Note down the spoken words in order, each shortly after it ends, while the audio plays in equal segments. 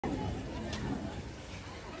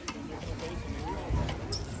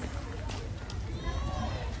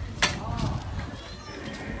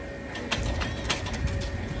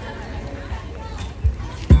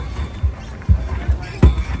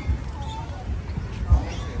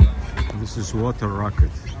This is water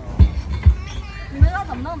rocket. 你们要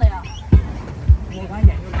怎么弄的呀？我刚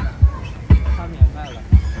研究了，他明白了，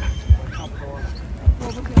差不多了。我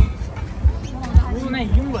不行，不用那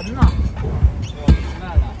英文呐，我明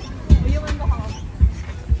白了。我英文不好。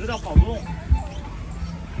知道跑不动。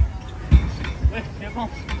喂，别碰。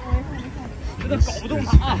This is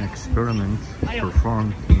an experiment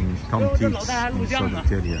performed in Tom Titts in South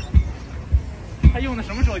Italia. 他用的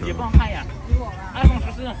什么手机？帮我看一眼。iPhone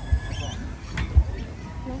 14。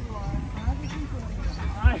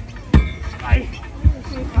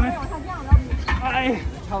哎，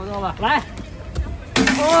差不多了，来。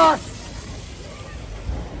哦。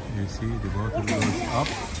You see the bottle goes up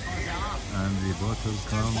and the bottle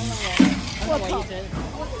comes.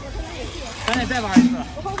 咱得再玩一次。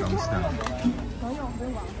 Comes down.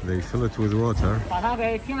 They fill it with water. 把它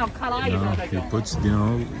给听着咔啦一声 Now 再 he 讲。 puts the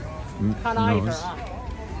nose. 咔啦一声啊。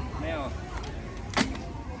没有。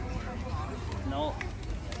No。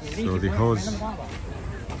 So the hose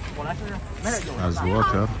has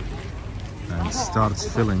water and starts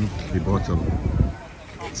filling the bottle.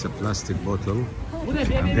 It's a plastic bottle,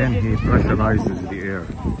 and then he pressurizes the air.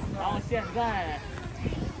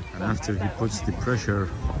 And after he puts the pressure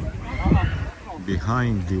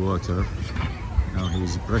behind the water, now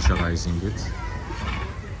he's pressurizing it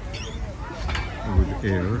with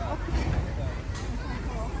air.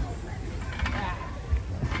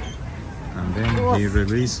 And then he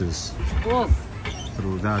releases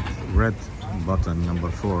through that red button, number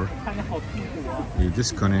 4. He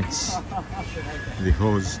disconnects the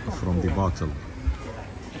hose from the bottle.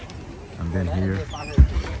 And then here,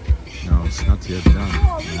 no, it's not yet done.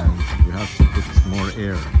 And you have to put more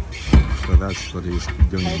air. So that's what he's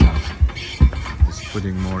doing now. He's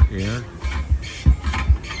putting more air.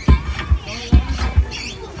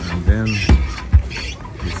 And then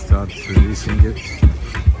he starts releasing it.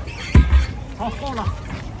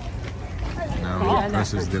 Now he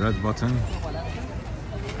presses the red button.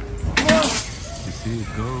 You see it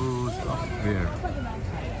goes up there.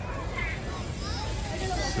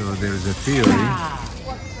 So there's a theory.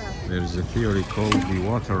 There's a theory called the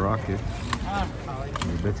water rocket.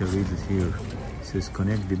 You better read it here. It says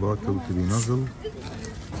connect the bottle to the nozzle.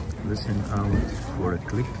 Listen out for a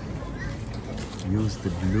click. Use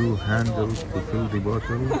the blue handle to fill the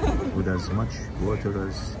bottle with as much water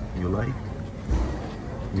as you like.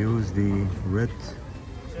 Use the red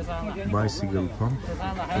bicycle pump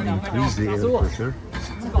to increase the air pressure.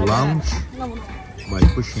 Launch by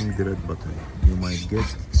pushing the red button. You might get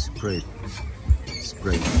sprayed.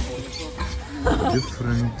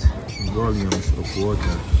 Different volumes of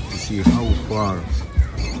water to see how far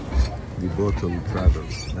the bottle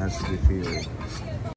travels. That's the theory.